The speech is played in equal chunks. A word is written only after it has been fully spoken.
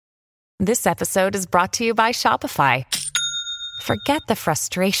This episode is brought to you by Shopify. Forget the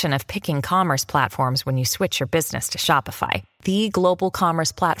frustration of picking commerce platforms when you switch your business to Shopify, the global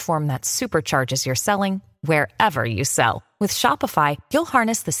commerce platform that supercharges your selling wherever you sell. With Shopify, you'll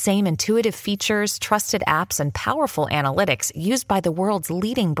harness the same intuitive features, trusted apps, and powerful analytics used by the world's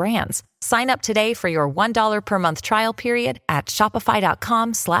leading brands. Sign up today for your $1 per month trial period at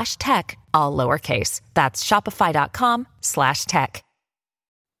shopify.com/tech, all lowercase. That's shopify.com/tech.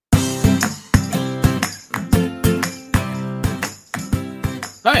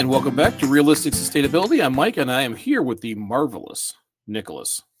 Hi, and welcome back to Realistic Sustainability. I'm Mike, and I am here with the marvelous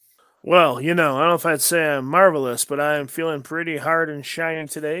Nicholas. Well, I don't know if I'd say I'm marvelous, but I am feeling pretty hard and shining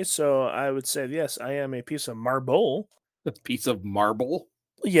today, so I would say, yes, I am a piece of marble. A piece of marble?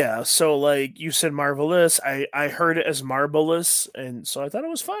 Yeah, so like you said marvelous, I heard it as marvelous, and so I thought it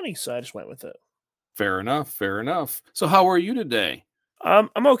was funny, so I just went with it. Fair enough, fair enough. So how are you today? I'm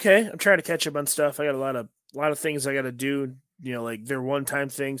okay. I'm trying to catch up on stuff. I got a lot of things I got to do. Like they're one-time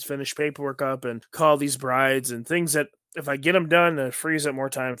things, finish paperwork up and call these brides and things that if I get them done, it frees up more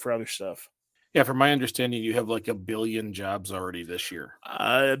time for other stuff. Yeah, from my understanding, you have like 1 billion jobs already this year.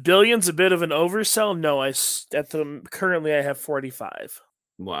 Billion's a bit of an oversell. No, currently I have 45.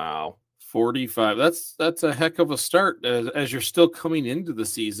 Wow, 45. That's a heck of a start as you're still coming into the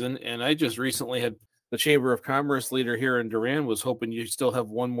season. And I just recently had the Chamber of Commerce leader here in Durand was hoping you still have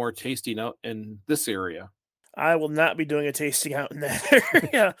one more tasting out in this area. I will not be doing a tasting out in that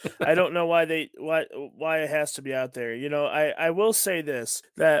area. I don't know why it has to be out there. I will say this,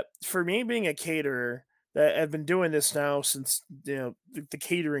 that for me being a caterer, that I've been doing this now since, the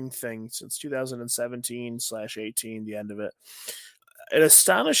catering thing since 2017/18, the end of it. It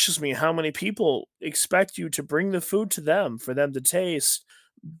astonishes me how many people expect you to bring the food to them for them to taste,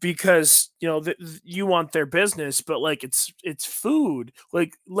 because you want their business, but like it's food.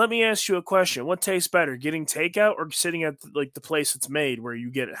 Like, let me ask you a question: what tastes better, getting takeout or sitting at the place it's made where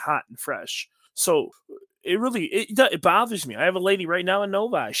you get it hot and fresh? So it bothers me. I have a lady right now in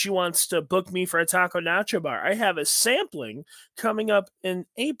Novi. She wants to book me for a taco nacho bar. I have a sampling coming up in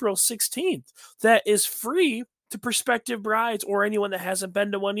April 16th that is free to prospective brides or anyone that hasn't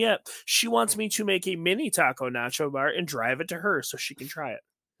been to one yet. She wants me to make a mini taco nacho bar and drive it to her so she can try it.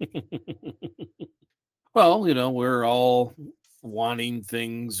 Well, we're all wanting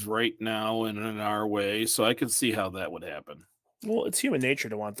things right now and in our way, so I could see how that would happen. Well, it's human nature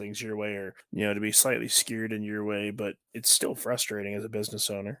to want things your way, or to be slightly skewed in your way, but it's still frustrating as a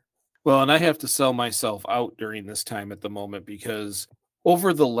business owner. Well, and I have to sell myself out during this time at the moment because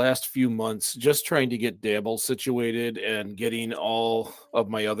over the last few months, just trying to get Dabble situated and getting all of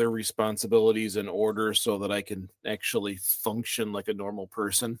my other responsibilities in order so that I can actually function like a normal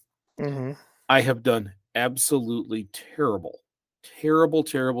person. Mm-hmm. I have done absolutely terrible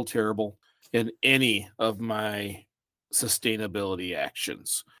in any of my sustainability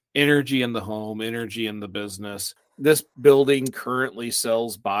actions. Energy in the home, energy in the business. This building currently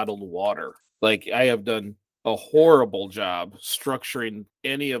sells bottled water. Like, I have done a horrible job structuring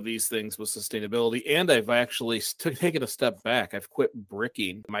any of these things with sustainability. And I've actually taken a step back. I've quit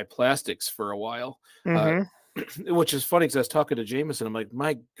bricking my plastics for a while, which is funny because I was talking to Jameson. I'm like,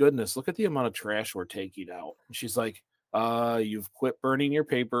 my goodness, look at the amount of trash we're taking out. And she's like, you've quit burning your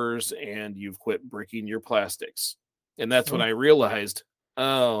papers and you've quit bricking your plastics. And that's when I realized,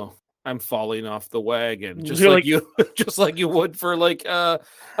 oh, I'm falling off the wagon, just like you would for like a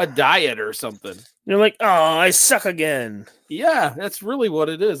diet or something. You're like, oh, I suck again. Yeah, that's really what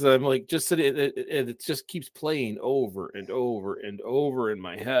it is. I'm like, just sitting, it just keeps playing over and over and over in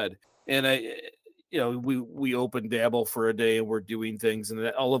my head. And we open Dabble for a day and we're doing things, and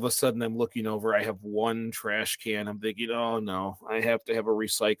then all of a sudden I'm looking over, I have one trash can. I'm thinking, oh no, I have to have a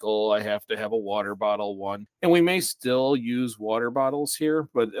recycle. I have to have a water bottle one. And we may still use water bottles here,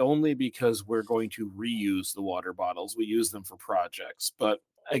 but only because we're going to reuse the water bottles. We use them for projects, but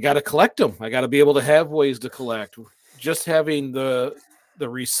I got to collect them. I got to be able to have ways to collect. Just having the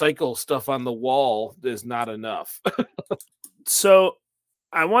recycle stuff on the wall is not enough. So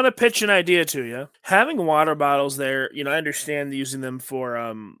I want to pitch an idea to you. Having water bottles there, I understand using them for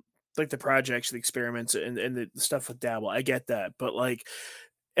like the projects, the experiments, and the stuff with Dabble. I get that, but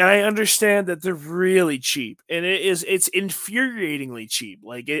and I understand that they're really cheap, and it's infuriatingly cheap.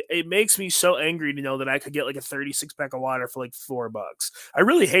 Like it makes me so angry to know that I could get like a 36 pack of water for like $4. I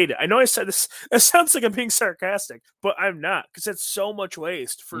really hate it. I know I said this. It sounds like I'm being sarcastic, but I'm not, because it's so much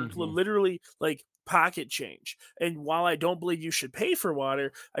waste for literally like pocket change. And while I don't believe you should pay for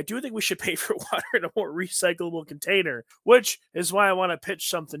water, I do think we should pay for water in a more recyclable container, which is why I want to pitch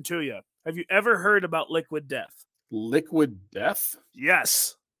something to you. Have you ever heard about Liquid Death? Liquid Death?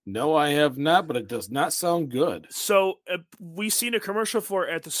 Yes. No, I have not, but it does not sound good. So we seen a commercial for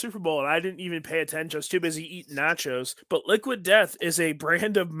it at the Super Bowl, and I didn't even pay attention. I was too busy eating nachos. But Liquid Death is a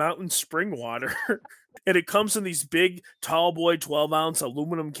brand of mountain spring water. And it comes in these big, tall boy 12-ounce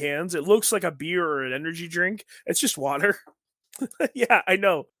aluminum cans. It looks like a beer or an energy drink. It's just water. Yeah, I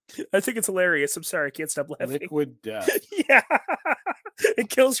know. I think it's hilarious. I'm sorry. I can't stop laughing. Liquid Death. Yeah. It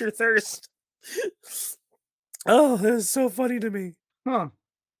kills your thirst. Oh, that is so funny to me. Huh.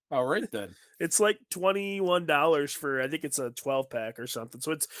 All right, then. It's like $21 for, I think it's a 12-pack or something.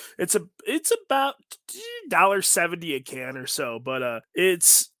 So it's about $1.70 a can or so. But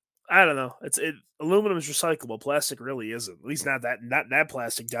it's, I don't know. Aluminum is recyclable. Plastic really isn't. At least not that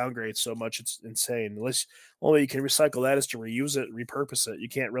plastic downgrades so much. It's insane. Unless only you can recycle that is to reuse it, repurpose it. You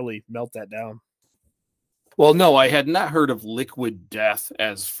can't really melt that down. Well, no, I had not heard of Liquid Death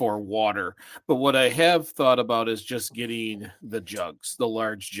as for water, but what I have thought about is just getting the jugs, the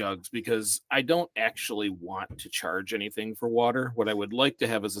large jugs, because I don't actually want to charge anything for water. What I would like to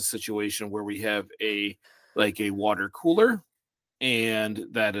have is a situation where we have a water cooler, and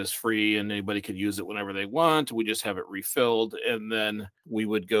that is free and anybody could use it whenever they want. We just have it refilled, and then we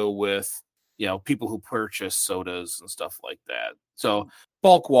would go with, people who purchase sodas and stuff like that. So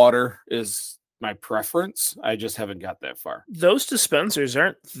bulk water is my preference. I just haven't got that far. Those dispensers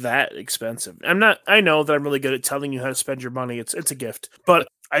aren't that expensive. I know that I'm really good at telling you how to spend your money. It's a gift. But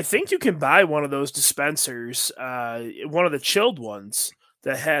I think you can buy one of those dispensers, one of the chilled ones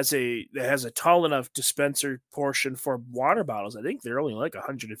that has a tall enough dispenser portion for water bottles. I think they're only like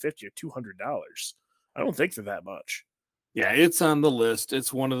 $150 or $200. I don't think they're that much. Yeah, it's on the list.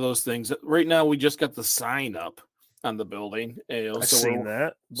 It's one of those things. Right now we just got the sign up on the building. I've seen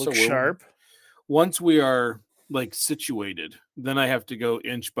that. Looks sharp. Once we are situated, then I have to go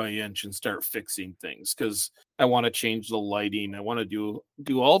inch by inch and start fixing things because I want to change the lighting. I want to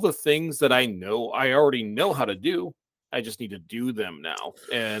do all the things that I already know how to do. I just need to do them now.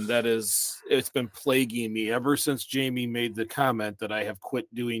 And it's been plaguing me ever since Jamie made the comment that I have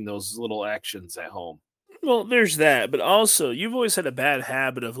quit doing those little actions at home. Well, there's that, but also you've always had a bad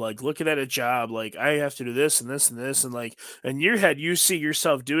habit of looking at a job like I have to do this and this and this, and in your head you see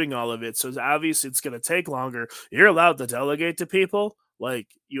yourself doing all of it. So obviously it's going to take longer. You're allowed to delegate to people,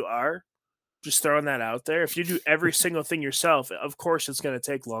 you are. Just throwing that out there. If you do every single thing yourself, of course it's going to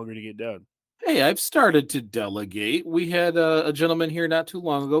take longer to get done. Hey, I've started to delegate. We had a gentleman here not too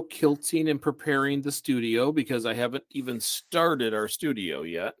long ago kilting and preparing the studio because I haven't even started our studio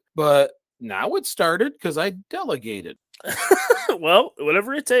yet, but now it started because I delegated. Well,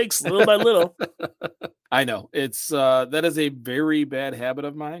 whatever it takes, little by little. I know it's that is a very bad habit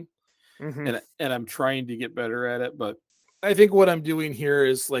of mine, mm-hmm. and I'm trying to get better at it. But I think what I'm doing here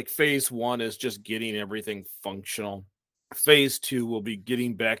is phase 1 is just getting everything functional. Phase 2 will be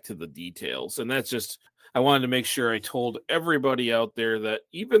getting back to the details, and that's just. I wanted to make sure I told everybody out there that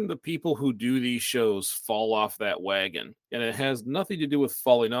even the people who do these shows fall off that wagon. And it has nothing to do with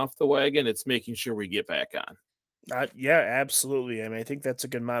falling off the wagon. It's making sure we get back on. Yeah, absolutely. I mean, I think that's a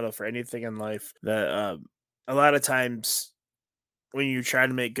good motto for anything in life. That a lot of times when you try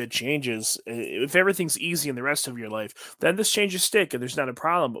to make good changes, if everything's easy in the rest of your life, then this changes stick and there's not a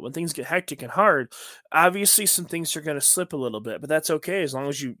problem. But when things get hectic and hard, obviously some things are going to slip a little bit. But that's okay as long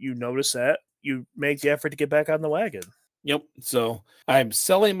as you notice that. You make the effort to get back on the wagon. Yep. So I'm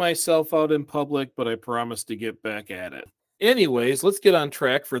selling myself out in public, but I promise to get back at it. Anyways, let's get on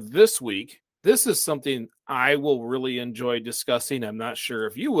track for this week. This is something I will really enjoy discussing. I'm not sure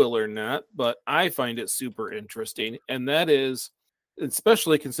if you will or not, but I find it super interesting. And that is,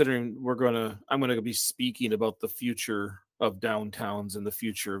 especially considering I'm going to be speaking about the future of downtowns and the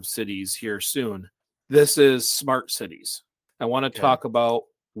future of cities here soon. This is smart cities. I want to talk about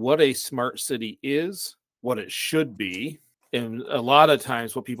what a smart city is, what it should be, and a lot of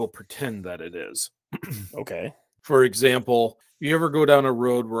times what people pretend that it is. Okay. For example, you ever go down a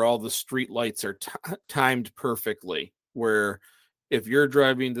road where all the street lights are timed perfectly, where if you're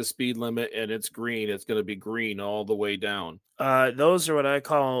driving the speed limit and it's green, it's going to be green all the way down. Those are what I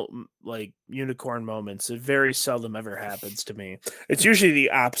call unicorn moments. It very seldom ever happens to me. It's usually the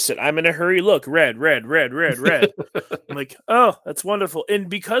opposite. I'm in a hurry. Look, red, red, red, red, red. I'm like, oh, that's wonderful. And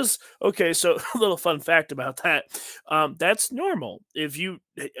because, so a little fun fact about that. That's normal. If you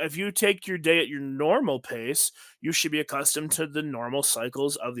take your day at your normal pace, you should be accustomed to the normal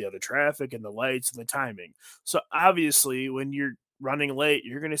cycles of the other traffic and the lights and the timing. So obviously when you're running late,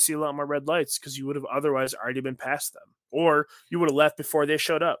 you're going to see a lot more red lights because you would have otherwise already been past them, or you would have left before they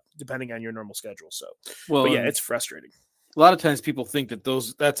showed up, depending on your normal schedule. So, but yeah, it's frustrating. A lot of times people think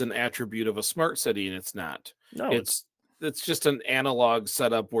that that's an attribute of a smart city, and it's not. No, it's just an analog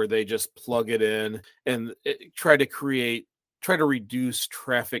setup where they just plug it in and try to reduce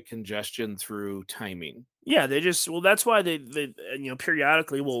traffic congestion through timing. Yeah, that's why they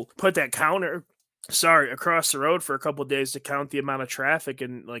periodically will put that counter across the road for a couple of days to count the amount of traffic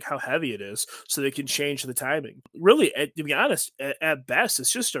and like how heavy it is so they can change the timing. Really, to be honest, at best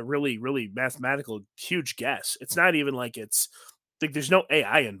it's just a really, really mathematical huge guess. It's not even like it's like there's no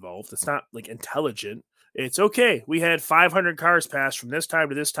AI involved. It's not like intelligent. It's okay. We had 500 cars pass from this time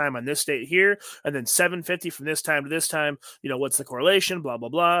to this time on this date here, and then 750 from this time to this time. What's the correlation? Blah, blah,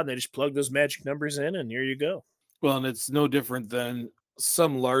 blah. And they just plug those magic numbers in, and here you go. Well, and it's no different than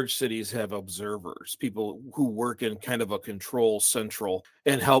some large cities have observers, people who work in kind of a control central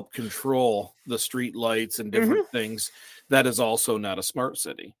and help control the street lights and different things. That is also not a smart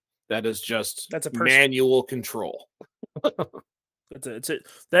city. That is just manual control.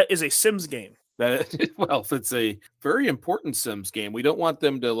 That is a Sims game. It's a very important Sims game. We don't want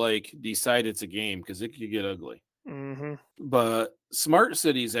them to decide it's a game because it could get ugly. Mm-hmm. But smart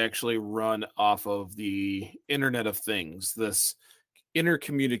cities actually run off of the Internet of Things, this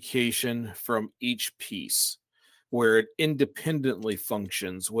intercommunication from each piece where it independently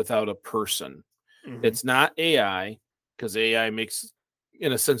functions without a person. Mm-hmm. It's not AI, because AI makes,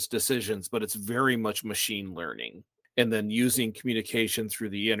 in a sense, decisions, but it's very much machine learning. And then using communication through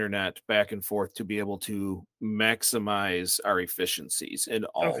the internet back and forth to be able to maximize our efficiencies in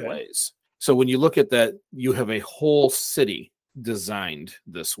all ways. So when you look at that, you have a whole city designed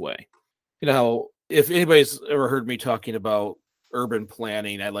this way. If anybody's ever heard me talking about urban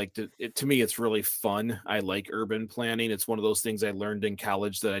planning, to me, it's really fun. I like urban planning. It's one of those things I learned in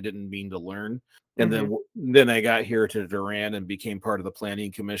college that I didn't mean to learn. And then I got here to Durand and became part of the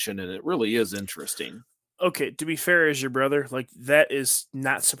planning commission. And it really is interesting. Okay, to be fair as your brother, that is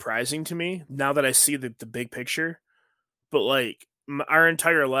not surprising to me now that I see the big picture. But our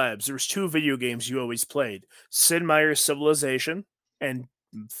entire lives, there was 2 video games you always played: Sid Meier's Civilization and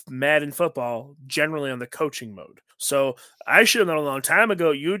Madden Football, generally on the coaching mode. So I should have known a long time ago.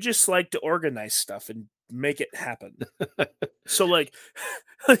 You just like to organize stuff and make it happen. So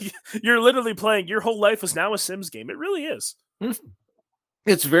you're literally playing. Your whole life is now a Sims game. It really is.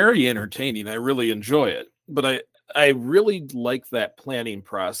 It's very entertaining. I really enjoy it, but I really like that planning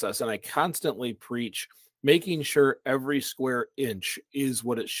process, and I constantly preach making sure every square inch is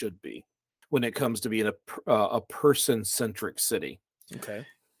what it should be when it comes to being a person-centric city. Okay,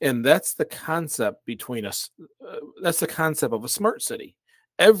 and that's the concept between us. That's the concept of a smart city.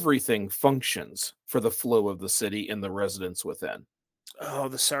 Everything functions for the flow of the city and the residents within. Oh,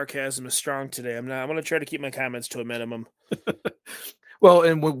 the sarcasm is strong today. I'm going to try to keep my comments to a minimum. Well,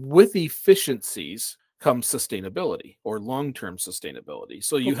 and with efficiencies comes sustainability or long-term sustainability.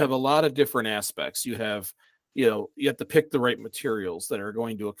 So you have a lot of different aspects. You have to pick the right materials that are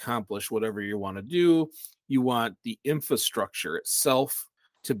going to accomplish whatever you want to do. You want the infrastructure itself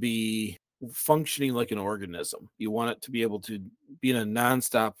to be functioning like an organism. You want it to be able to be in a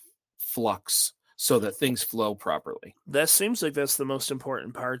nonstop flux so that things flow properly. That seems like that's the most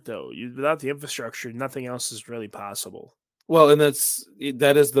important part, though. Without the infrastructure, nothing else is really possible. Well, and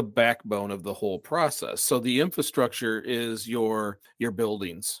that is the backbone of the whole process. So the infrastructure is your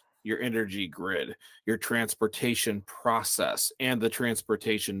buildings, your energy grid, your transportation process, and the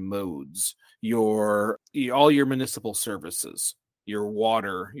transportation modes, all your municipal services, your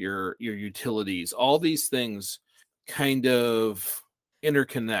water, your utilities, all these things kind of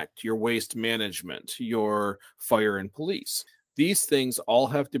interconnect, your waste management, your fire and police. These things all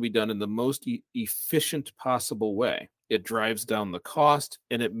have to be done in the most efficient possible way. It drives down the cost,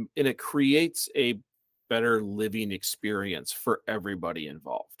 and it creates a better living experience for everybody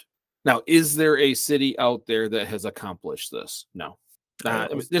involved. Now, is there a city out there that has accomplished this? No.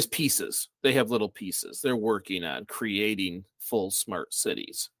 There's pieces. They have little pieces. They're working on creating full smart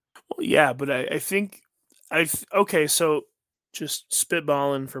cities. Well, yeah, but I think so just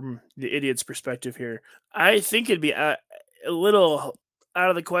spitballing from the idiot's perspective here. I think it'd be a little out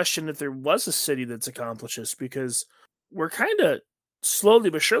of the question if there was a city that's accomplished this, because we're kind of slowly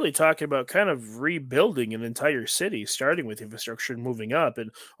but surely talking about kind of rebuilding an entire city, starting with infrastructure and moving up. And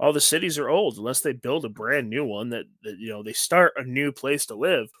all the cities are old unless they build a brand new one that they start a new place to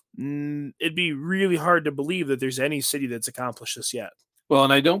live. It'd be really hard to believe that there's any city that's accomplished this yet. Well,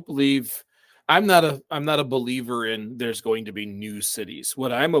 and I don't believe I'm not a believer in there's going to be new cities.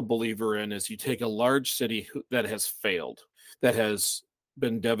 What I'm a believer in is you take a large city that has failed, that has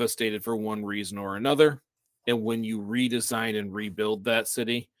been devastated for one reason or another. And when you redesign and rebuild that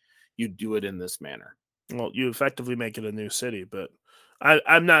city, you do it in this manner. Well, you effectively make it a new city, but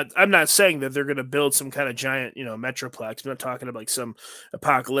I'm not saying that they're going to build some kind of giant, metroplex. I'm not talking about like some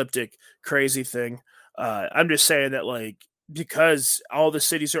apocalyptic crazy thing. I'm just saying that like because all the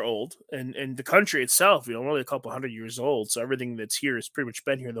cities are old and the country itself, only a couple hundred years old, so everything that's here has pretty much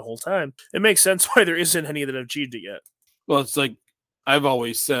been here the whole time. It makes sense why there isn't any that have achieved it yet. Well, it's like I've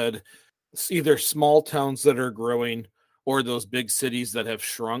always said, it's either small towns that are growing or those big cities that have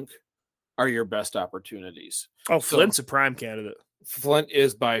shrunk are your best opportunities. Oh, Flint's a prime candidate. Flint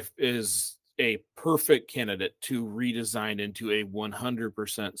is a perfect candidate to redesign into a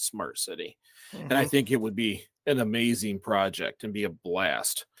 100% smart city. Mm-hmm. And I think it would be an amazing project and be a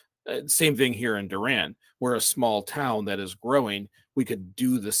blast. Same thing here in Durand. We're a small town that is growing. We could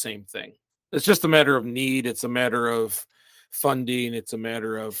do the same thing. It's just a matter of need. It's a matter of funding. It's a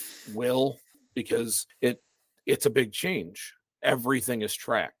matter of will, because it's a big change. Everything is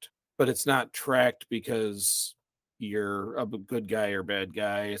tracked, but it's not tracked because you're a good guy or bad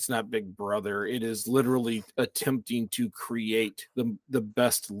guy. It's not Big Brother. It is literally attempting to create the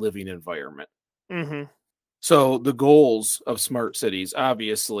best living environment. Mm-hmm. So the goals of smart cities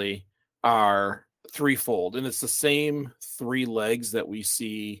obviously are threefold, and it's the same three legs that we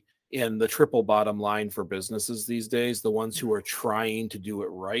see in the triple bottom line for businesses these days, the ones who are trying to do it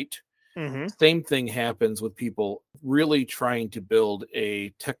right. Mm-hmm. Same thing happens with people really trying to build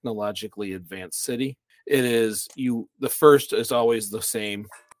a technologically advanced city. The first is always the same,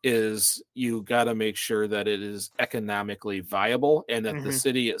 is you got to make sure that it is economically viable and that the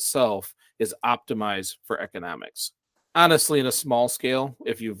city itself is optimized for economics. Honestly, in a small scale,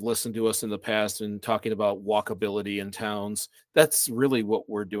 if you've listened to us in the past and talking about walkability in towns, that's really what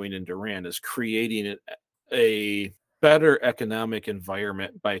we're doing in Durand, is creating a better economic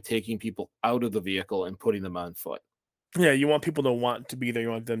environment by taking people out of the vehicle and putting them on foot. Yeah, you want people to want to be there.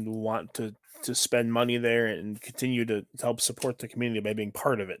 You want them to want to spend money there and continue to help support the community by being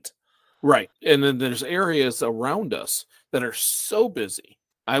part of it. Right. And then there's areas around us that are so busy,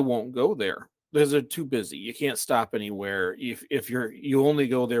 I won't go there. Those are too busy. You can't stop anywhere. If you only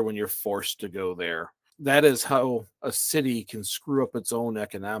go there when you're forced to go there. That is how a city can screw up its own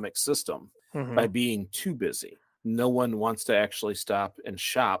economic system, by being too busy. No one wants to actually stop and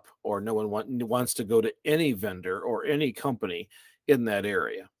shop, or no one wants to go to any vendor or any company in that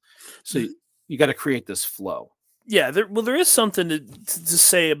area. So you got to create this flow. Yeah, there is something to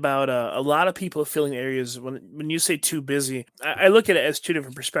say about a lot of people feeling areas when you say too busy. I look at it as two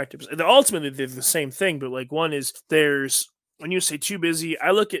different perspectives. Ultimately, they're the same thing, but like one is when you say too busy, I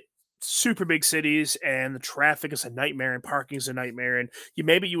look at super big cities and the traffic is a nightmare and parking is a nightmare, and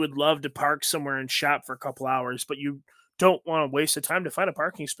maybe you would love to park somewhere and shop for a couple hours, but you don't want to waste the time to find a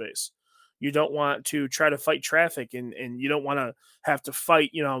parking space. You don't want to try to fight traffic, and you don't want to have to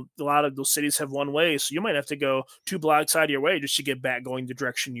fight. A lot of those cities have one way, so you might have to go 2 blocks out of your way just to get back going the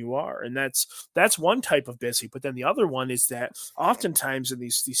direction you are. And that's one type of busy. But then the other one is that oftentimes in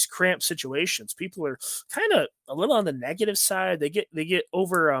these cramped situations, people are kind of a little on the negative side. They get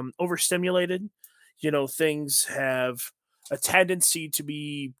overstimulated. Things have a tendency to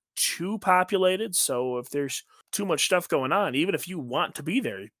be too populated. So if there's too much stuff going on, even if you want to be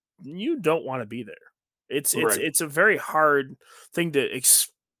there, you don't want to be there. It's a very hard thing to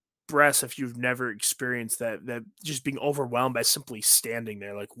express if you've never experienced that just being overwhelmed by simply standing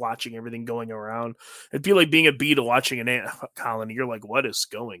there, like watching everything going around. It'd be like being a bee to watching an ant colony. You're like, what is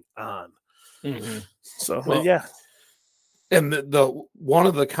going on? Mm-hmm. So yeah. And the one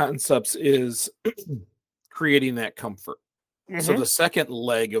of the concepts is creating that comfort. Mm-hmm. So the second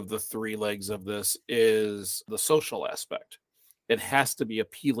leg of the three legs of this is the social aspect. It has to be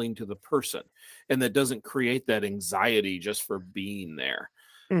appealing to the person, and that doesn't create that anxiety just for being there.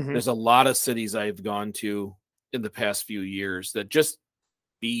 Mm-hmm. There's a lot of cities I've gone to in the past few years that just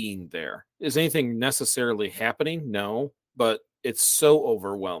being there. Is anything necessarily happening? No, but it's so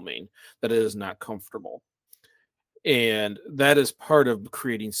overwhelming that it is not comfortable. And that is part of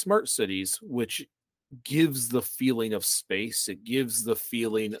creating smart cities, which gives the feeling of space. It gives the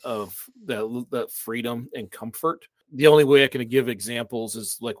feeling of that freedom and comfort. The only way I can give examples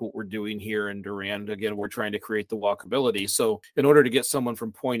is like what we're doing here in Durand. Again, we're trying to create the walkability. So in order to get someone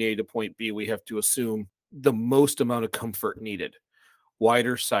from point A to point B, we have to assume the most amount of comfort needed.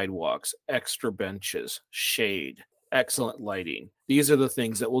 Wider sidewalks, extra benches, shade, excellent lighting. These are the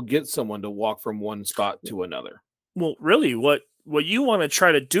things that will get someone to walk from one spot to another. Well, really, what you want to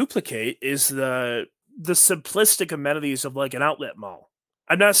try to duplicate is the simplistic amenities of like an outlet mall.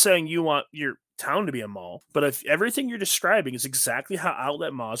 I'm not saying you want your town to be a mall, but if everything you're describing is exactly how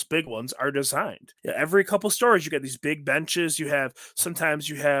outlet malls, big ones, are designed. Yeah, every couple stores, you got these big benches. Sometimes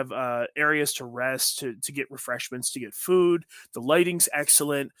you have areas to rest, to get refreshments, to get food. The lighting's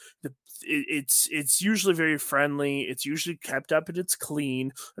excellent. It's usually very friendly. It's usually kept up and it's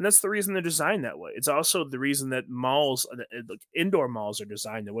clean, and that's the reason they're designed that way. It's also the reason that malls, like indoor malls, are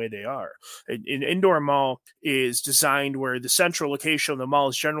designed the way they are. An indoor mall is designed where the central location of the mall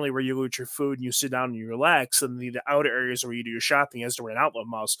is generally where you go eat your food and you sit down and you relax, and the outer areas where you do your shopping, as to where an outlet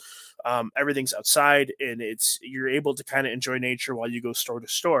malls, everything's outside, and you're able to kind of enjoy nature while you go store to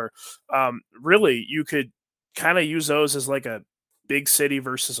store. Really, you could kind of use those as like a big city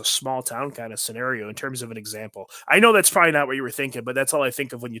versus a small town kind of scenario in terms of an example. I know that's probably not what you were thinking, but that's all I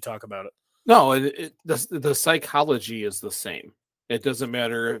think of when you talk about it. No, the psychology is the same. It doesn't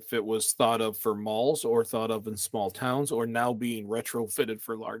matter if it was thought of for malls or thought of in small towns or now being retrofitted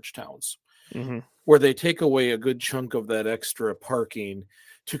for large towns, where they take away a good chunk of that extra parking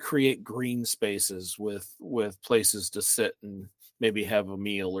to create green spaces with places to sit and maybe have a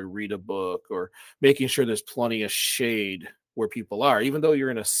meal or read a book, or making sure there's plenty of shade where people are, even though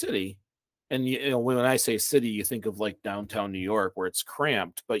you're in a city. And when I say city, you think of like downtown New York where it's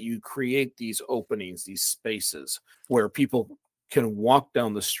cramped, but you create these openings, these spaces where people can walk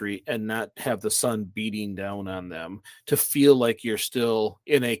down the street and not have the sun beating down on them, to feel like you're still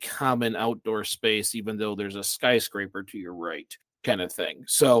in a common outdoor space, even though there's a skyscraper to your right, kind of thing.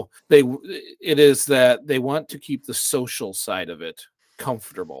 So it is that they want to keep the social side of it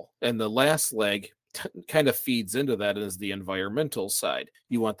comfortable. And the last leg kind of feeds into that is the environmental side.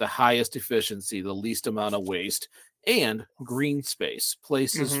 You want the highest efficiency, the least amount of waste, and green space,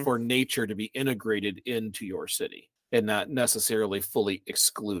 places for nature to be integrated into your city and not necessarily fully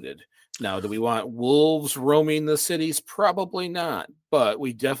excluded. Now, do we want wolves roaming the cities? Probably not, but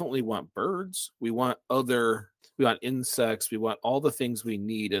we definitely want birds. We want insects. We want all the things we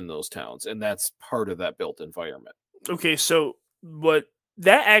need in those towns, and that's part of that built environment. Okay, so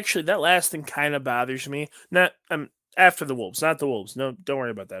that last thing kind of bothers me. Not after the wolves, not the wolves. No, don't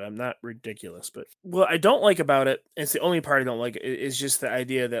worry about that. I'm not ridiculous, but what I don't like about it, and it's the only part I don't like, is just the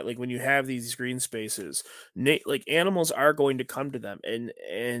idea that, like, when you have these green spaces, like, animals are going to come to them,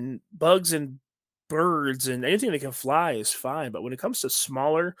 and bugs and birds and anything that can fly is fine. But when it comes to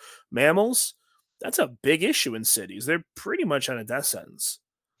smaller mammals, that's a big issue in cities. They're pretty much on a death sentence.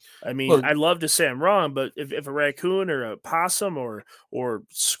 I mean, Well, I'd love to say I'm wrong, but if a raccoon or a possum or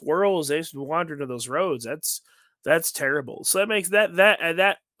squirrels, they wander into those roads, that's terrible. So that makes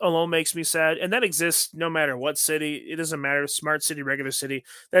that alone makes me sad, and that exists no matter what city. It doesn't matter, smart city, regular city.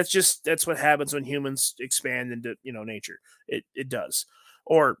 That's what happens when humans expand into nature. It does,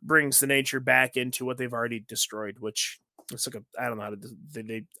 or brings the nature back into what they've already destroyed. Which it's like I don't know how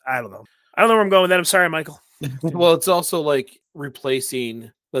to I don't know. I don't know where I'm going with that. I'm sorry, Michael. Well, it's also like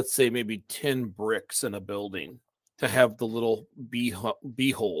replacing, let's say, maybe 10 bricks in a building to have the little bee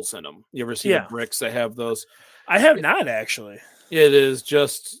holes in them. You ever see the bricks that have those? I have not, actually. It is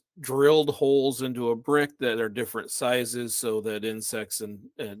just drilled holes into a brick that are different sizes so that insects and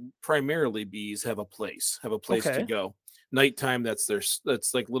primarily bees have a place to go. Nighttime, that's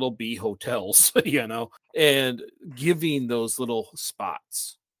like little bee hotels, and giving those little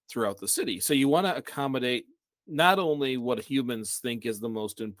spots throughout the city. So you want to accommodate not only what humans think is the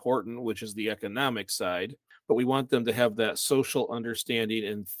most important, which is the economic side, but we want them to have that social understanding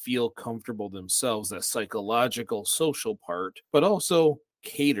and feel comfortable themselves, that psychological social part, but also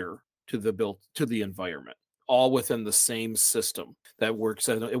cater to the environment, all within the same system that works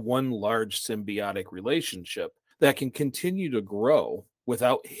as one large symbiotic relationship that can continue to grow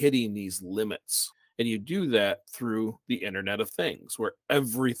without hitting these limits. And you do that through the Internet of Things, where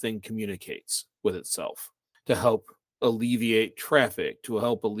everything communicates with itself to help alleviate traffic, to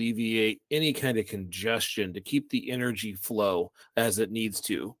help alleviate any kind of congestion, to keep the energy flow as it needs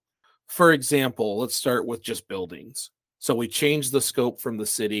to. For example, let's start with just buildings. So we change the scope from the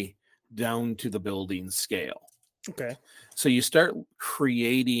city down to the building scale. Okay. So you start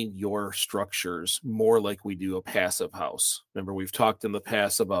creating your structures more like we do a passive house. Remember, we've talked in the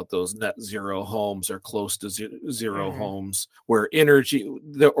past about those net zero homes or close to zero homes where energy,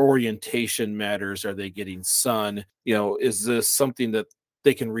 the orientation matters. Are they getting sun? Is this something that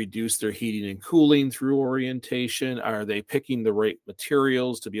they can reduce their heating and cooling through orientation? Are they picking the right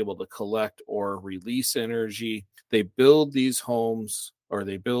materials to be able to collect or release energy? They build these homes, or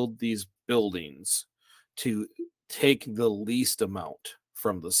they build these buildings to take the least amount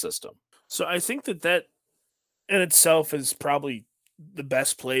from the system. So I think that in itself is probably the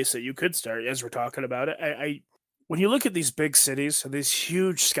best place that you could start as we're talking about it. I when you look at these big cities and these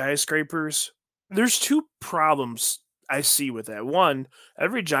huge skyscrapers, There's two problems I see with that. One,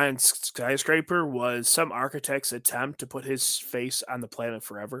 every giant skyscraper was some architect's attempt to put his face on the planet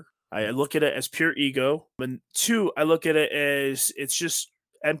forever. I look at it as pure ego. And two, I look at it as it's just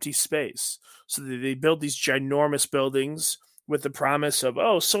empty space. So they build these ginormous buildings with the promise of,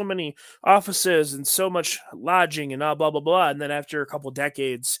 oh, so many offices and so much lodging and blah, blah, blah. And then after a couple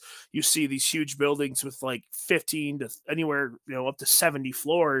decades, you see these huge buildings with like 15 to anywhere, up to 70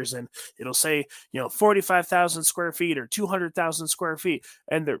 floors. And it'll say, 45,000 square feet or 200,000 square feet.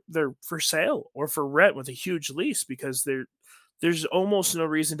 And they're for sale or for rent with a huge lease because there's almost no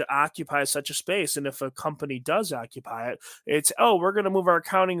reason to occupy such a space. And if a company does occupy it, it's, oh, we're going to move our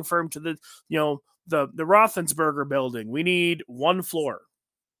accounting firm to the Roethlisberger building. We need one floor.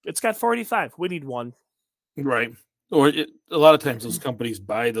 It's got 45. We need one. Right. Or a lot of times those companies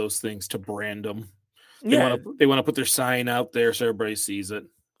buy those things to brand them. They want to put their sign out there so everybody sees it.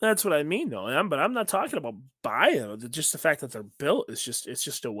 That's what I mean, though. But I'm not talking about buying them. Just the fact that they're built is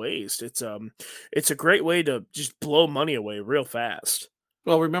just a waste. It's a great way to just blow money away real fast.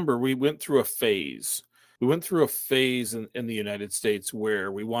 Well, remember, we went through a phase. We went through a phase in the United States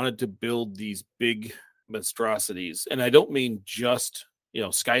where we wanted to build these big monstrosities, and I don't mean just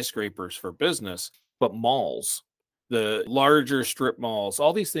skyscrapers for business, but malls, the larger strip malls,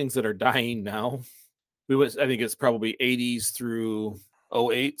 all these things that are dying now. I think it's probably 80s through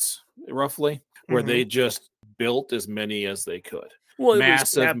 08s, roughly, where they just built as many as they could. Well,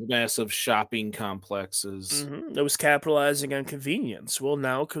 massive shopping complexes. It was capitalizing on convenience. Well,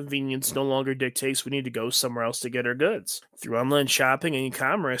 now convenience no longer dictates we need to go somewhere else to get our goods. Through online shopping and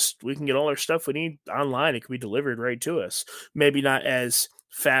e-commerce, we can get all our stuff we need online. It can be delivered right to us. Maybe not as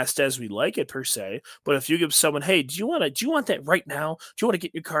fast as we like it per se, but if you give someone, hey, do you want that right now? Do you want to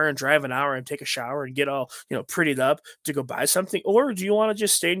get in your car and drive an hour and take a shower and get all prettied up to go buy something, or do you want to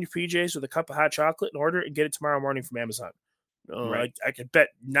just stay in your PJs with a cup of hot chocolate and order it and get it tomorrow morning from Amazon? Right. I could bet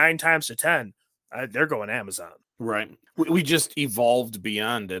 9 times to 10 they're going Amazon. Right. We just evolved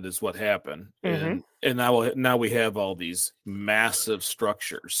beyond it is what happened. And now we have all these massive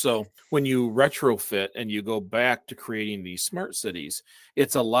structures. So when you retrofit and you go back to creating these smart cities,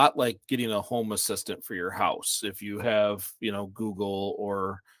 it's a lot like getting a home assistant for your house. If you have, Google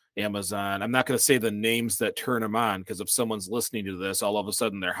or Amazon, I'm not going to say the names that turn them on, because if someone's listening to this, all of a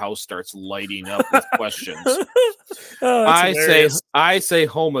sudden their house starts lighting up with questions. I say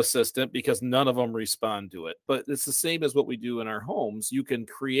home assistant because none of them respond to it, but it's the same as what we do in our homes. You can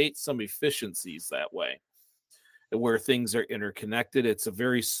create some efficiencies that way where things are interconnected. It's a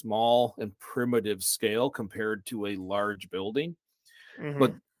very small and primitive scale compared to a large building,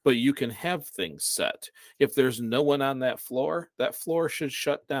 but you can have things set. If there's no one on that floor should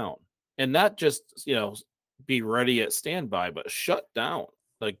shut down, and not just, be ready at standby, but shut down.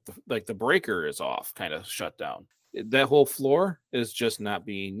 Like the breaker is off, kind of shut down. That whole floor is just not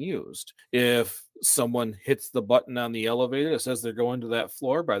being used. If someone hits the button on the elevator that says they're going to that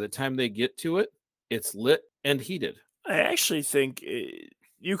floor, by the time they get to it, it's lit and heated. I actually think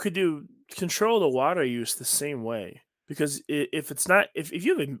you could control the water use the same way. Because if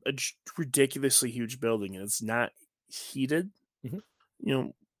you have a ridiculously huge building and it's not heated,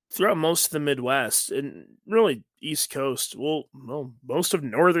 throughout most of the Midwest and really East Coast, most of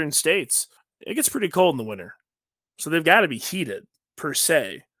northern states, it gets pretty cold in the winter. So they've got to be heated per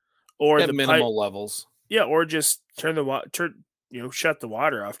se, or at minimal levels. Yeah, or just shut the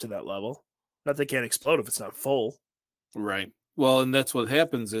water off to that level. Not they can't explode if it's not full. Right. Well, and that's what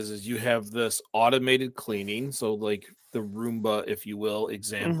happens is you have this automated cleaning. So like the Roomba, if you will,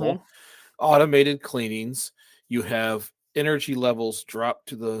 example, automated cleanings. You have energy levels drop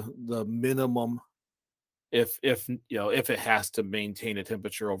to the minimum. If it has to maintain a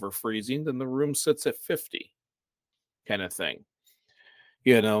temperature over freezing, then the room sits at 50 kind of thing.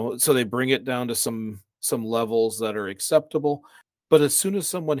 So they bring it down to some levels that are acceptable. But as soon as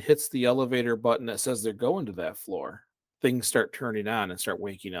someone hits the elevator button that says they're going to that floor, things start turning on and start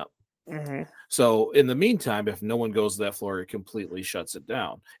waking up. So in the meantime, if no one goes to that floor, it completely shuts it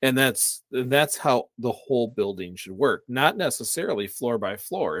down. And that's how the whole building should work. Not necessarily floor by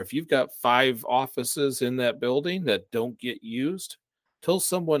floor. If you've got 5 offices in that building that don't get used, till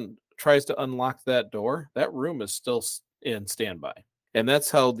someone tries to unlock that door, that room is still in standby. And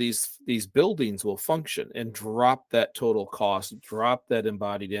that's how these buildings will function and drop that total cost, drop that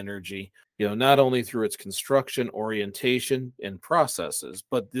embodied energy, not only through its construction, orientation, and processes,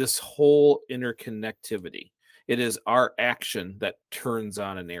 but this whole interconnectivity. It is our action that turns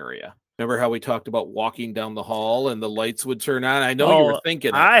on an area. Remember how we talked about walking down the hall and the lights would turn on? I know you were thinking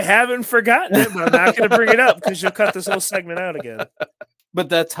it. I haven't forgotten it, but I'm not going to bring it up because you'll cut this whole segment out again. But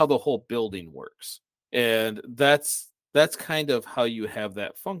that's how the whole building works. And that's kind of how you have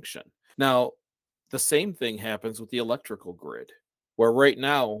that function. Now, the same thing happens with the electrical grid, where right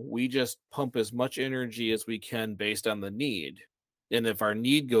now we just pump as much energy as we can based on the need. And if our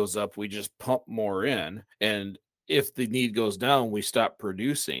need goes up, we just pump more in. And if the need goes down, we stop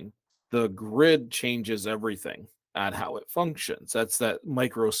producing. The grid changes everything on how it functions. That's that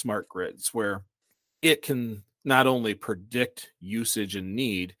micro smart grids where it can not only predict usage and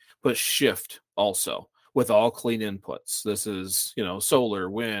need, but shift also with all clean inputs. This is, solar,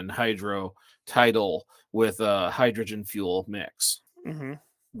 wind, hydro, tidal with a hydrogen fuel mix,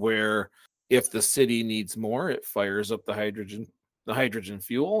 where if the city needs more, it fires up the hydrogen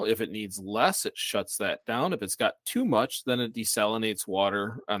fuel. If it needs less, it shuts that down. If it's got too much, then it desalinates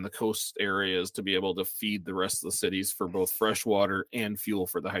water on the coast areas to be able to feed the rest of the cities for both fresh water and fuel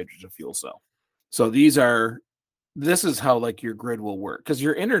for the hydrogen fuel cell. So this is how like your grid will work, because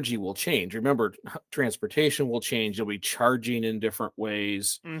your energy will change. Remember, transportation will change. You'll be charging in different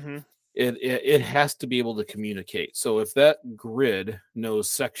ways. It has to be able to communicate. So if that grid knows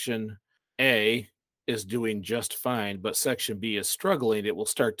section A is doing just fine, but section B is struggling, it will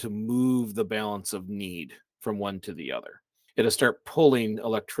start to move the balance of need from one to the other. It'll start pulling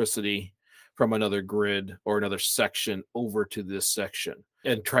electricity from another grid or another section over to this section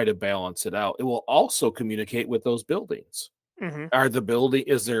and try to balance it out. It will also communicate with those buildings.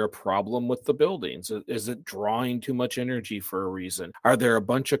 Is there a problem with the buildings? Is it drawing too much energy for a reason? Are there a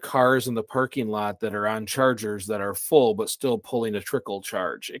bunch of cars in the parking lot that are on chargers that are full but still pulling a trickle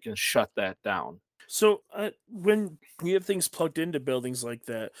charge? It can shut that down. So when you have things plugged into buildings like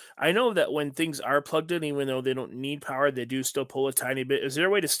that, I know that when things are plugged in, even though they don't need power, they do still pull a tiny bit. Is there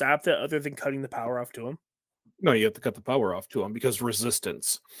a way to stop that other than cutting the power off to them? No, you have to cut the power off to them because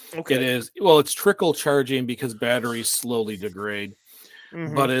resistance. Okay. It's trickle charging because batteries slowly degrade,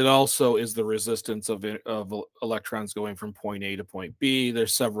 but it also is the resistance of electrons going from point A to point B.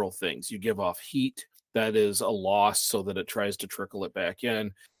 There's several things. You give off heat, that is a loss so that it tries to trickle it back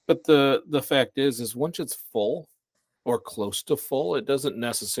in. But the fact is once it's full or close to full, it doesn't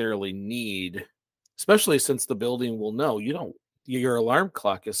necessarily need, especially since the building will know your alarm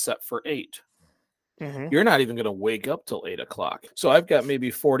clock is set for 8. You're not even going to wake up till 8 o'clock. So I've got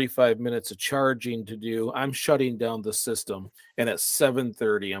maybe 45 minutes of charging to do. I'm shutting down the system. And at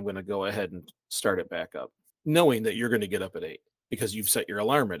 7:30, I'm going to go ahead and start it back up, knowing that you're going to get up at 8 because you've set your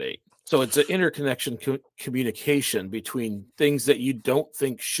alarm at 8. So it's an interconnection communication between things that you don't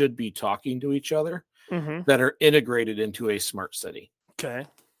think should be talking to each other that are integrated into a smart city. Okay.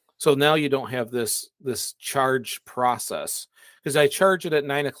 So now you don't have this charge process, because I charge it at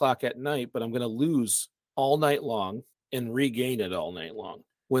 9 o'clock at night, but I'm going to lose all night long and regain it all night long.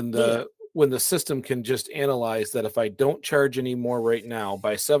 When the system can just analyze that if I don't charge anymore right now,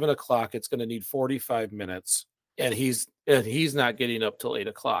 by 7 o'clock, it's going to need 45 minutes, and he's not getting up till 8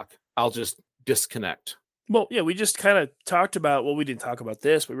 o'clock. I'll just disconnect. Well, yeah, we just kind of talked about, we didn't talk about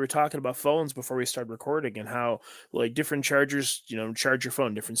this, but we were talking about phones before we started recording and how like different chargers, charge your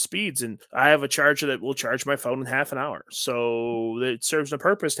phone different speeds. And I have a charger that will charge my phone in half an hour. So it serves no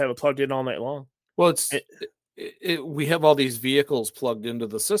purpose to have it plugged in all night long. Well, we have all these vehicles plugged into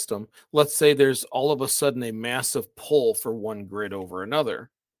the system. Let's say there's all of a sudden a massive pull for one grid over another.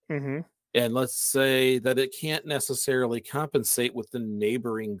 And let's say that it can't necessarily compensate with the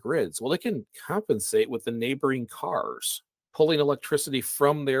neighboring grids. Well, it can compensate with the neighboring cars, pulling electricity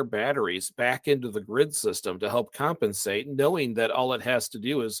from their batteries back into the grid system to help compensate, knowing that all it has to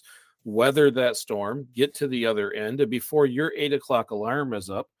do is weather that storm, get to the other end, and before your 8 o'clock alarm is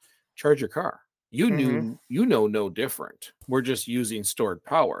up, charge your car. You know no different. We're just using stored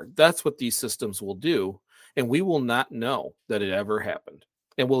power. That's what these systems will do, and we will not know that it ever happened.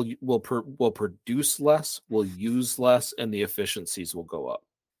 And we'll produce less, we'll use less, and the efficiencies will go up.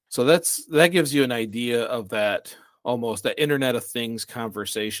 So that gives you an idea of that, almost that Internet of Things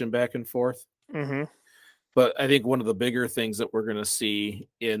conversation back and forth. But I think one of the bigger things that we're going to see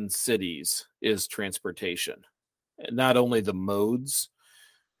in cities is transportation. Not only the modes,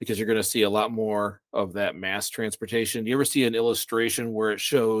 because you're going to see a lot more of that mass transportation. Do you ever see an illustration where it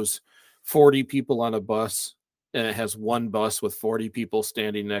shows 40 people on a bus, and it has one bus with 40 people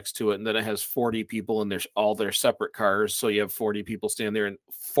standing next to it, and then it has 40 people, and there's all their separate cars. So you have 40 people standing there and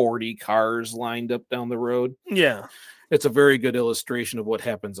 40 cars lined up down the road. Yeah. It's a very good illustration of what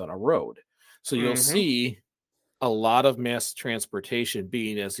happens on a road. So you'll see a lot of mass transportation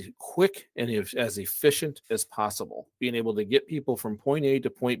being as quick and as efficient as possible, being able to get people from point A to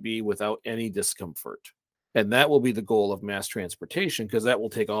point B without any discomfort. And that will be the goal of mass transportation, because that will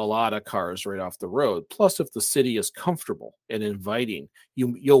take a lot of cars right off the road. Plus, if the city is comfortable and inviting,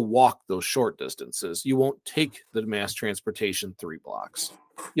 you'll walk those short distances. You won't take the mass transportation 3 blocks.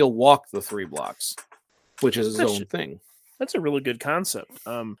 You'll walk the 3 blocks, which is its own thing. That's a really good concept.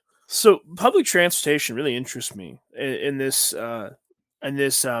 So public transportation really interests me in this category.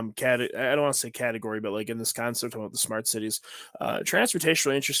 I don't want to say category, but like in this concept about the smart cities. Transportation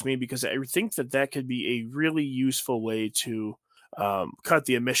really interests me because I think that could be a really useful way to cut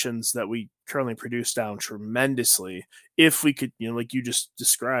the emissions that we currently produce down tremendously. If we could, like you just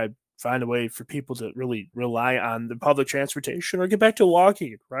described, find a way for people to really rely on the public transportation or get back to walking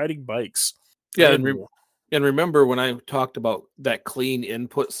and riding bikes. Yeah, and remember when I talked about that clean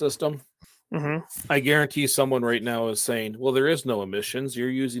input system, I guarantee someone right now is saying, well, there is no emissions. You're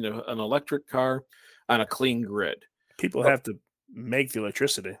using an electric car on a clean grid. People have to make the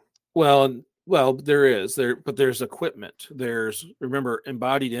electricity. Well, there is, but there's equipment. There's, remember,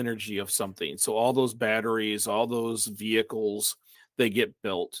 embodied energy of something. So all those batteries, all those vehicles, they get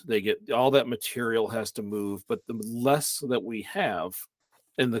built. They get, all that material has to move. But the less that we have,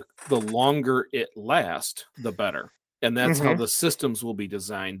 and the longer it lasts, the better. And that's how the systems will be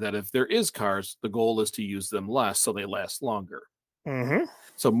designed, that if there is cars, the goal is to use them less so they last longer.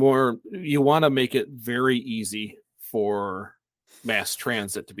 So you want to make it very easy for mass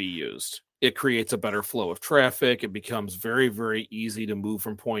transit to be used. It creates a better flow of traffic. It becomes very, very easy to move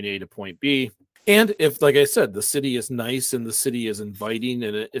from point A to point B. And if, like I said, the city is nice and the city is inviting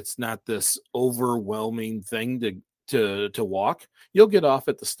and it's not this overwhelming thing to walk, you'll get off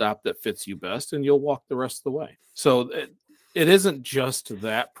at the stop that fits you best and you'll walk the rest of the way. So it isn't just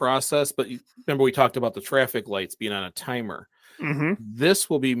that process, but remember we talked about the traffic lights being on a timer. This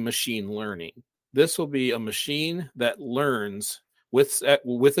will be machine learning. This will be a machine that learns with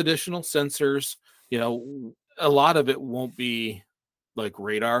additional sensors. A lot of it won't be like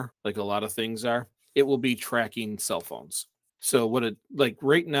radar, like a lot of things are. It will be tracking cell phones. So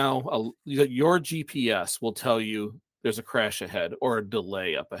right now, your GPS will tell you there's a crash ahead or a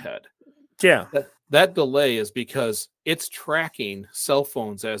delay up ahead. Yeah. That delay is because it's tracking cell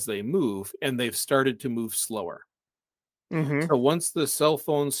phones as they move, and they've started to move slower. So once the cell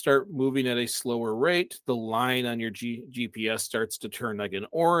phones start moving at a slower rate, the line on your GPS starts to turn like an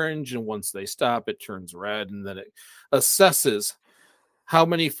orange. And once they stop, it turns red. And then it assesses how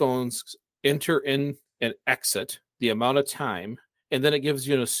many phones enter in and exit, the amount of time, and then it gives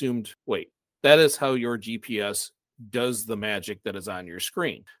you an assumed weight. That is how your GPS does the magic that is on your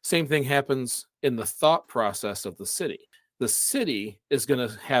screen. Same thing happens in the thought process of the city. The city is going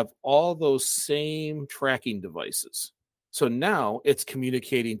to have all those same tracking devices. So now it's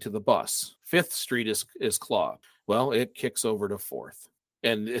communicating to the bus. 5th Street is clogged. Well, it kicks over to 4th.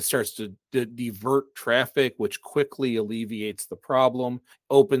 And it starts to divert traffic, which quickly alleviates the problem,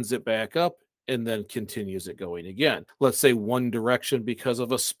 opens it back up, and then continues it going again. Let's say one direction because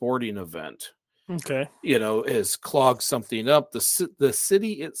of a sporting event. Okay. Has clogged something up. The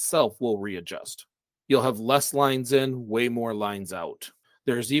city itself will readjust. You'll have less lines in, way more lines out.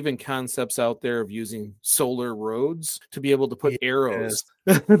 There's even concepts out there of using solar roads to be able to put arrows,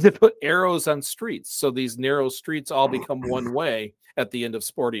 to put arrows on streets. So these narrow streets all become one way at the end of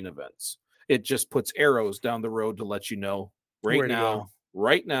sporting events. It just puts arrows down the road to let you know right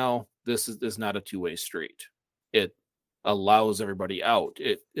now, this is not a two-way street. It allows everybody out.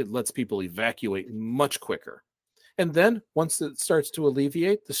 It lets people evacuate much quicker. And then once it starts to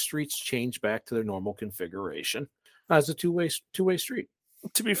alleviate, the streets change back to their normal configuration as a two-way street.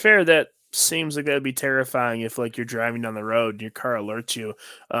 To be fair, that seems like that'd be terrifying if you're driving down the road and your car alerts you,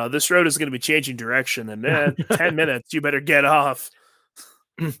 this road is going to be changing direction and 10 minutes, you better get off.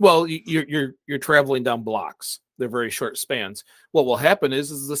 Well, you're traveling down blocks. They're very short spans. What will happen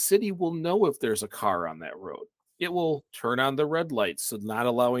is the city will know if there's a car on that road. It will turn on the red lights, so not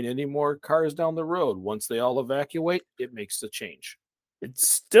allowing any more cars down the road. Once they all evacuate, it makes the change. It's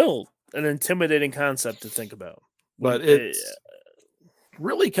still an intimidating concept to think about. But it's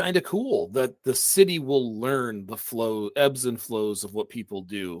really kind of cool that the city will learn the ebbs and flows of what people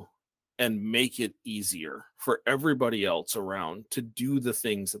do and make it easier for everybody else around to do the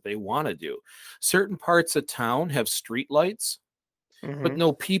things that they want to do. Certain parts of town have street lights, but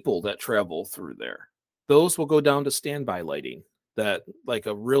no people that travel through there. Those will go down to standby lighting, that like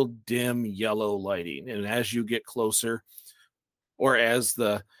a real dim yellow lighting. And as you get closer, or as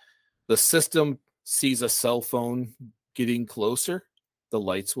the system sees a cell phone getting closer, the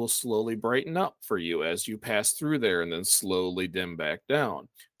lights will slowly brighten up for you as you pass through there and then slowly dim back down,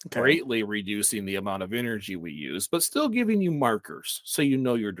 greatly reducing the amount of energy we use, but still giving you markers so you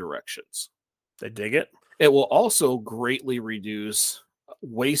know your directions. They dig it. It will also greatly reduce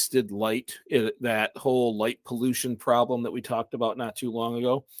wasted light, that whole light pollution problem that we talked about not too long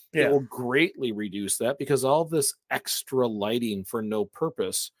ago. It will greatly reduce that because all this extra lighting for no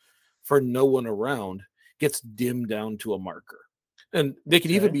purpose, for no one around, gets dimmed down to a marker. And they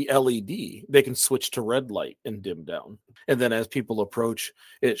can even be LED. They can switch to red light and dim down. And then as people approach,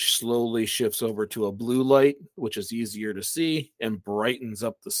 it slowly shifts over to a blue light, which is easier to see and brightens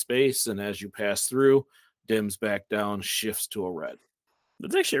up the space. And as you pass through, dims back down, shifts to a red.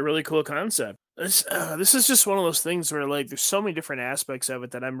 That's actually a really cool concept. This is just one of those things where, like, there's so many different aspects of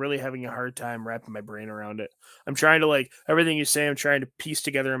it that I'm really having a hard time wrapping my brain around it. I'm trying to, like, everything you say, I'm trying to piece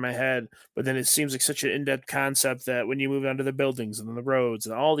together in my head, but then it seems like such an in-depth concept that when you move on to the buildings and then the roads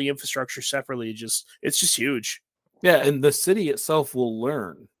and all the infrastructure separately, it's just huge. Yeah, and the city itself will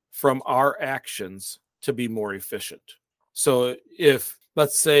learn from our actions to be more efficient. So if,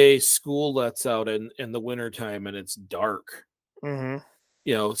 let's say, school lets out in the wintertime and it's dark,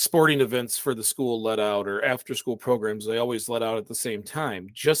 sporting events for the school let out, or after school programs, they always let out at the same time.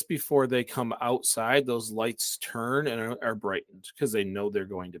 Just before they come outside, those lights turn and are brightened because they know they're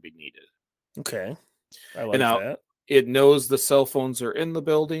going to be needed. Okay. I like that. It knows the cell phones are in the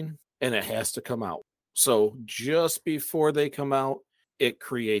building and it has to come out. So just before they come out, it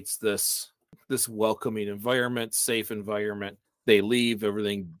creates this welcoming environment, safe environment. They leave,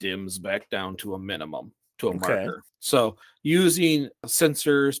 everything dims back down to a minimum, to a marker. So using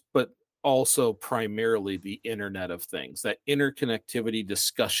sensors, but also primarily the Internet of Things, that interconnectivity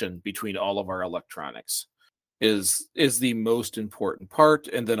discussion between all of our electronics is the most important part.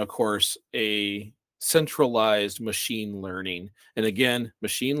 And then, of course, a centralized machine learning. And again,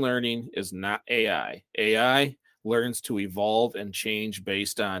 machine learning is not AI. AI learns to evolve and change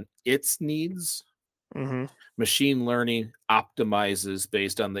based on its needs. Machine learning optimizes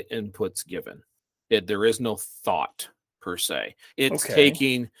based on the inputs given. There is no thought per se. It's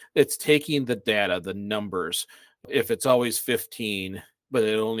taking the data, the numbers. If it's always 15, but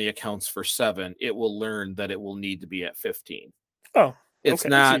it only accounts for 7, it will learn that it will need to be at 15. Oh, it's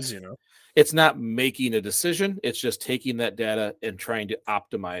not easy enough. It's not making a decision. It's just taking that data and trying to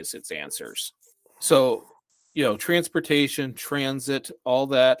optimize its answers. So, transportation, transit, all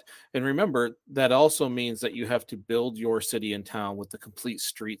that. And remember, that also means that you have to build your city and town with the complete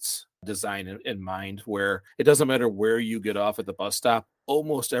streets design in mind, where it doesn't matter where you get off at the bus stop.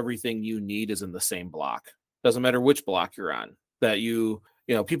 Almost everything you need is in the same block. Doesn't matter which block you're on. That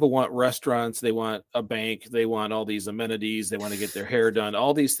people want restaurants, they want a bank, they want all these amenities, they want to get their hair done.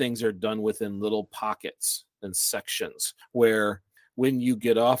 All these things are done within little pockets and sections where when you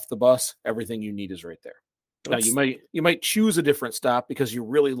get off the bus, everything you need is right there. Now you might choose a different stop because you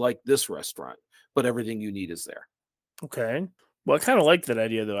really like this restaurant, but everything you need is there. Okay. Well, I kind of like that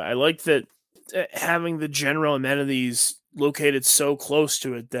idea, though. I like that having the general amenities located so close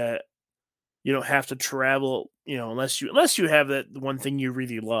to it that you don't have to travel, unless you have that one thing you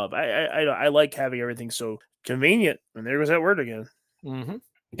really love. I like having everything so convenient. And there goes that word again.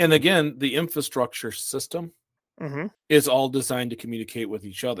 And again, the infrastructure system is all designed to communicate with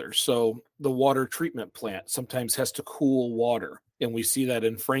each other. So the water treatment plant sometimes has to cool water. And we see that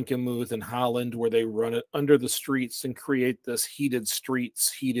in Frankenmuth and Holland, where they run it under the streets and create this heated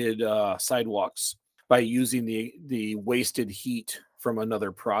streets, heated sidewalks by using the wasted heat from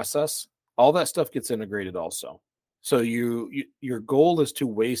another process. All that stuff gets integrated also. So your goal is to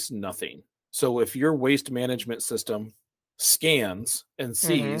waste nothing. So if your waste management system scans and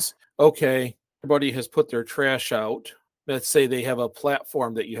sees, okay, everybody has put their trash out. Let's say they have a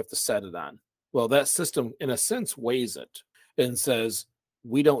platform that you have to set it on. Well, that system, in a sense, weighs it and says,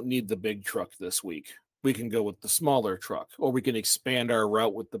 we don't need the big truck this week. We can go with the smaller truck, or we can expand our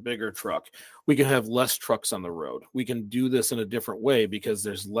route with the bigger truck. We can have less trucks on the road. We can do this in a different way because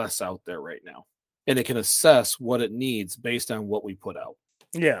there's less out there right now. And it can assess what it needs based on what we put out.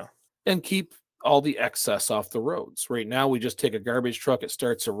 Yeah. And keep all the excess off the roads. Right now, we just take a garbage truck, it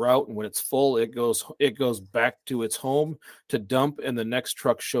starts a route, and when it's full, it goes back to its home to dump, and the next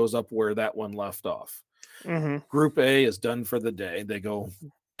truck shows up where that one left off. Group A is done for the day. They go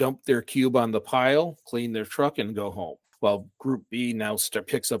dump their cube on the pile, clean their truck, and go home. Well, Group B now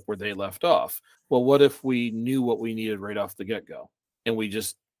picks up where they left off. Well, what if we knew what we needed right off the get-go, and we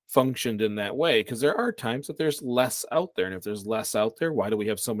just functioned in that way? Because there are times that there's less out there, and if there's less out there, why do we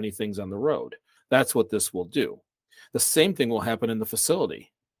have so many things on the road? That's what this will do. The same thing will happen in the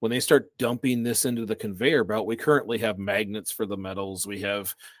facility. When they start dumping this into the conveyor belt, we currently have magnets for the metals. We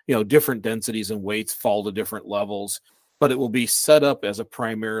have, different densities and weights fall to different levels, but it will be set up as a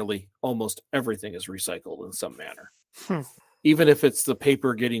primarily almost everything is recycled in some manner. Even if it's the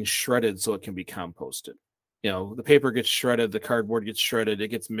paper getting shredded so it can be composted. The paper gets shredded, the cardboard gets shredded, it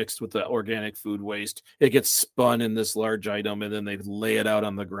gets mixed with the organic food waste, it gets spun in this large item, and then they lay it out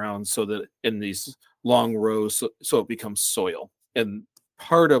on the ground so that in these long rows, so it becomes soil. And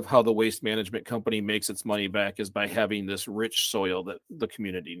part of how the waste management company makes its money back is by having this rich soil that the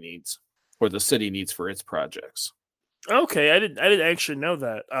community needs or the city needs for its projects. Okay, I didn't actually know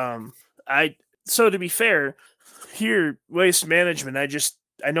that. So to be fair, here waste management,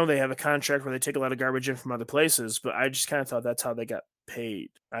 I know they have a contract where they take a lot of garbage in from other places, but I just kind of thought that's how they got paid.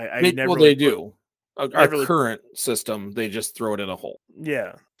 They do. Our current system, they just throw it in a hole.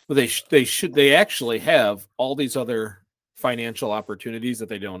 Yeah. But they actually have all these other financial opportunities that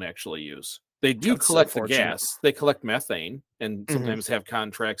they don't actually use. They do collect the gas. They collect methane and sometimes have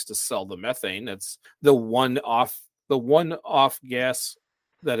contracts to sell the methane. It's the one-off gas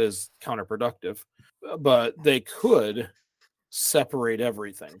that is counterproductive. But they could separate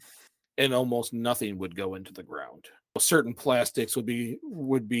everything and almost nothing would go into the ground. Certain plastics would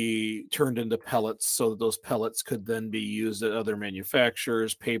be turned into pellets so that those pellets could then be used at other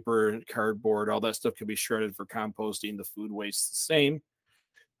manufacturers. Paper, cardboard, all that stuff could be shredded for composting. The food waste the same.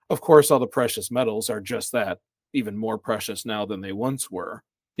 Of course, all the precious metals are just that, even more precious now than they once were.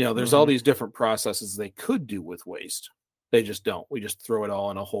 There's all these different processes they could do with waste. They just don't. We just throw it all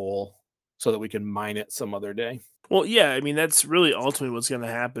in a hole so that we can mine it some other day. Well, yeah, I mean, that's really ultimately what's going to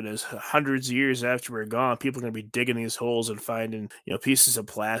happen is hundreds of years after we're gone, people are going to be digging these holes and finding, pieces of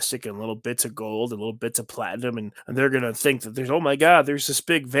plastic and little bits of gold and little bits of platinum. And they're going to think that oh my God, there's this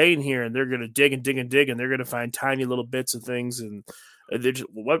big vein here. And they're going to dig and dig and dig. And they're going to find tiny little bits of things. And they're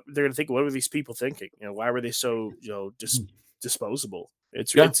going to think, what were these people thinking? Why were they so, just disposable?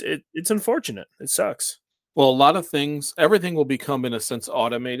 It's unfortunate. It sucks. Well, a lot of things, everything will become in a sense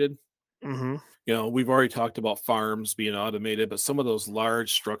automated. Mm-hmm. We've already talked about farms being automated, but some of those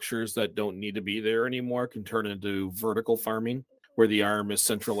large structures that don't need to be there anymore can turn into vertical farming, where the arm is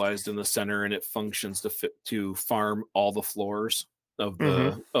centralized in the center and it functions to farm all the floors of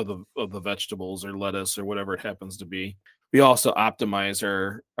the of the vegetables or lettuce or whatever it happens to be. We also optimize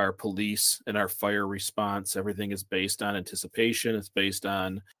our police and our fire response. Everything is based on anticipation. It's based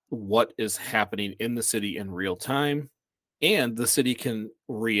on what is happening in the city in real time. And the city can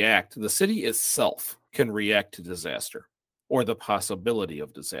react. The city itself can react to disaster or the possibility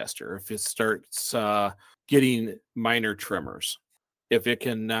of disaster. If it starts getting minor tremors, if it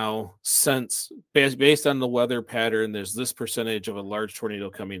can now sense, based on the weather pattern, there's this percentage of a large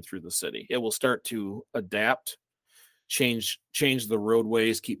tornado coming through the city, it will start to adapt, change the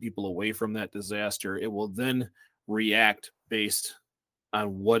roadways, keep people away from that disaster. It will then react based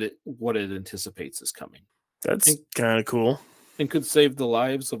on what it anticipates is coming. That's kind of cool. And could save the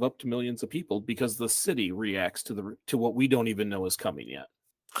lives of up to millions of people because the city reacts to what we don't even know is coming yet.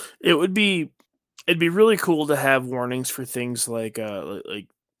 It'd be really cool to have warnings for things like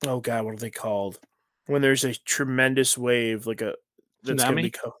oh God, what are they called? When there's a tremendous wave, like that's going to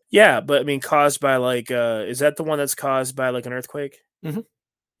be but I mean caused by is that the one that's caused by an earthquake? Mm-hmm.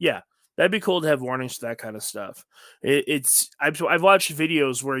 Yeah. That'd be cool to have warnings to that kind of stuff. I've watched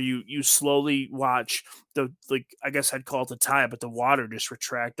videos where you slowly watch I guess I'd call it the tide, but the water just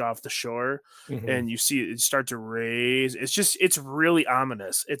retract off the shore, and you see it start to raise. It's really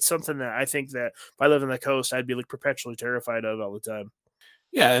ominous. It's something that I think that if I live on the coast, I'd be perpetually terrified of all the time.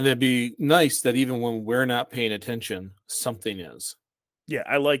 Yeah, and it'd be nice that even when we're not paying attention, something is. Yeah,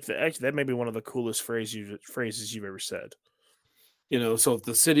 I like that. Actually, that may be one of the coolest phrases you've ever said. So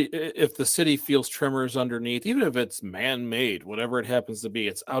if the city feels tremors underneath, even if it's man-made, whatever it happens to be,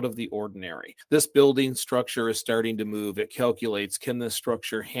 it's out of the ordinary. This building structure is starting to move. It calculates, can this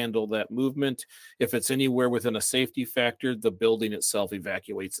structure handle that movement? If it's anywhere within a safety factor, the building itself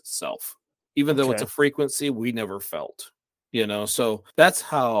evacuates itself, even though it's a frequency we never felt. So that's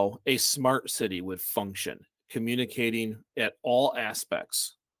how a smart city would function, communicating at all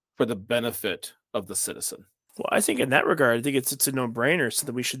aspects for the benefit of the citizen. Well, I think in that regard, I think it's a no-brainer, so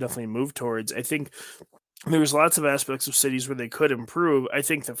that we should definitely move towards. I think there's lots of aspects of cities where they could improve. I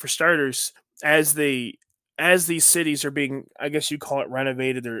think that for starters, as these cities are being, I guess you call it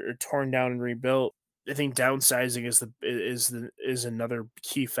renovated or torn down and rebuilt, I think downsizing is another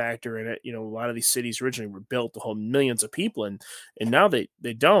key factor in it. A lot of these cities originally were built to hold millions of people, and now they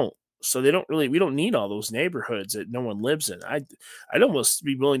don't. So we don't need all those neighborhoods that no one lives in. I'd almost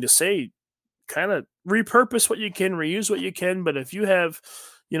be willing to say, kind of repurpose what you can, reuse what you can. But if you have,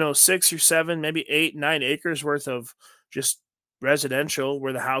 6 or 7, maybe 8, 9 acres worth of just residential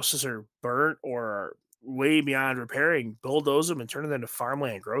where the houses are burnt or are way beyond repairing, bulldoze them and turn them into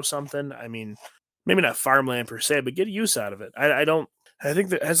farmland, grow something. I mean, maybe not farmland per se, but get use out of it. I think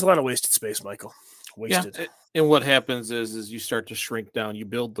that has a lot of wasted space, Michael. wasted. Yeah, and what happens is you start to shrink down. You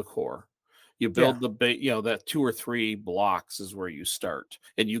build the core. You build that 2 or 3 blocks is where you start,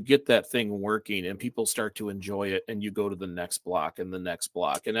 and you get that thing working, and people start to enjoy it, and you go to the next block and the next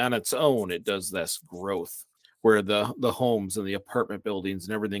block, and on its own, it does this growth where the homes and the apartment buildings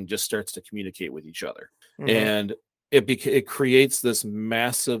and everything just starts to communicate with each other, and it creates this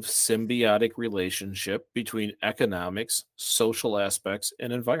massive symbiotic relationship between economics, social aspects,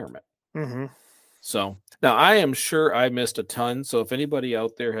 and environment. So now I am sure I missed a ton. So if anybody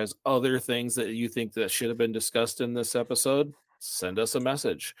out there has other things that you think that should have been discussed in this episode, send us a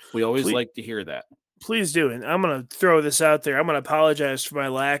message. We always like to hear that. Please do. And I'm going to throw this out there. I'm going to apologize for my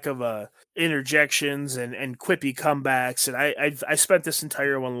lack of interjections and quippy comebacks. And I spent this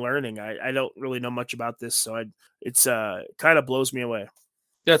entire one learning. I don't really know much about this. So it's kind of blows me away.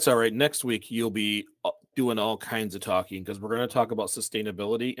 That's all right. Next week, you'll be doing all kinds of talking because we're going to talk about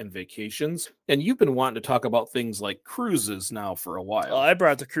sustainability and vacations. And you've been wanting to talk about things like cruises now for a while. Well, I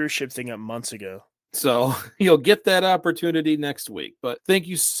brought the cruise ship thing up months ago. So you'll get that opportunity next week. But thank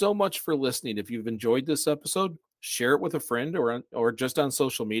you so much for listening. If you've enjoyed this episode, share it with a friend or just on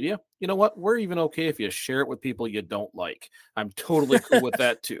social media. You know what? We're even okay if you share it with people you don't like. I'm totally cool with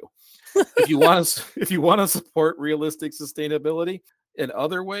that too. If you want to support realistic sustainability in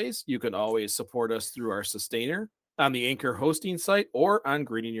other ways, you can always support us through our sustainer on the Anchor hosting site or on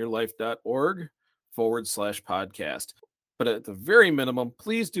greeningyourlife.org/podcast. But at the very minimum,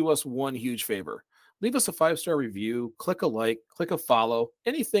 please do us one huge favor. Leave us a 5-star review, click a like, click a follow,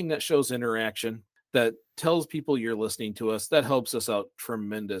 anything that shows interaction that tells people you're listening to us. That helps us out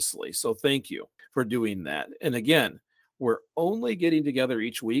tremendously. So thank you for doing that. And again, we're only getting together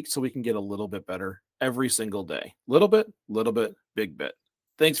each week so we can get a little bit better every single day. Little bit, big bit.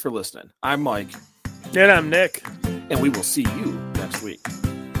 Thanks for listening. I'm Mike. And I'm Nick. And we will see you next week.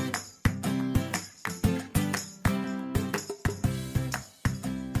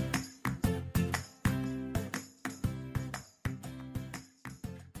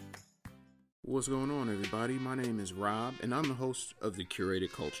 What's going on, everybody? My name is Rob, and I'm the host of The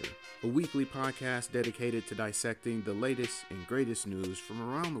Curated Culture, a weekly podcast dedicated to dissecting the latest and greatest news from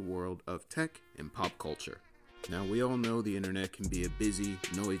around the world of tech and pop culture. Now, we all know the internet can be a busy,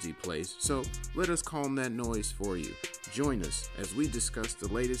 noisy place, so let us calm that noise for you. Join us as we discuss the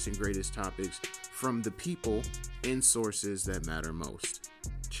latest and greatest topics from the people and sources that matter most.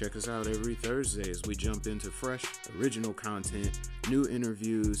 Check us out every Thursday as we jump into fresh, original content, new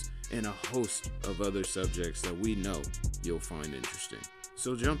interviews, and a host of other subjects that we know you'll find interesting.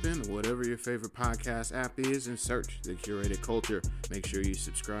 So jump in to whatever your favorite podcast app is and search The Curated Culture. Make sure you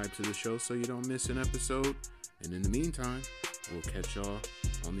subscribe to the show so you don't miss an episode. And in the meantime, we'll catch y'all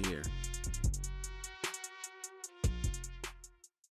on the air.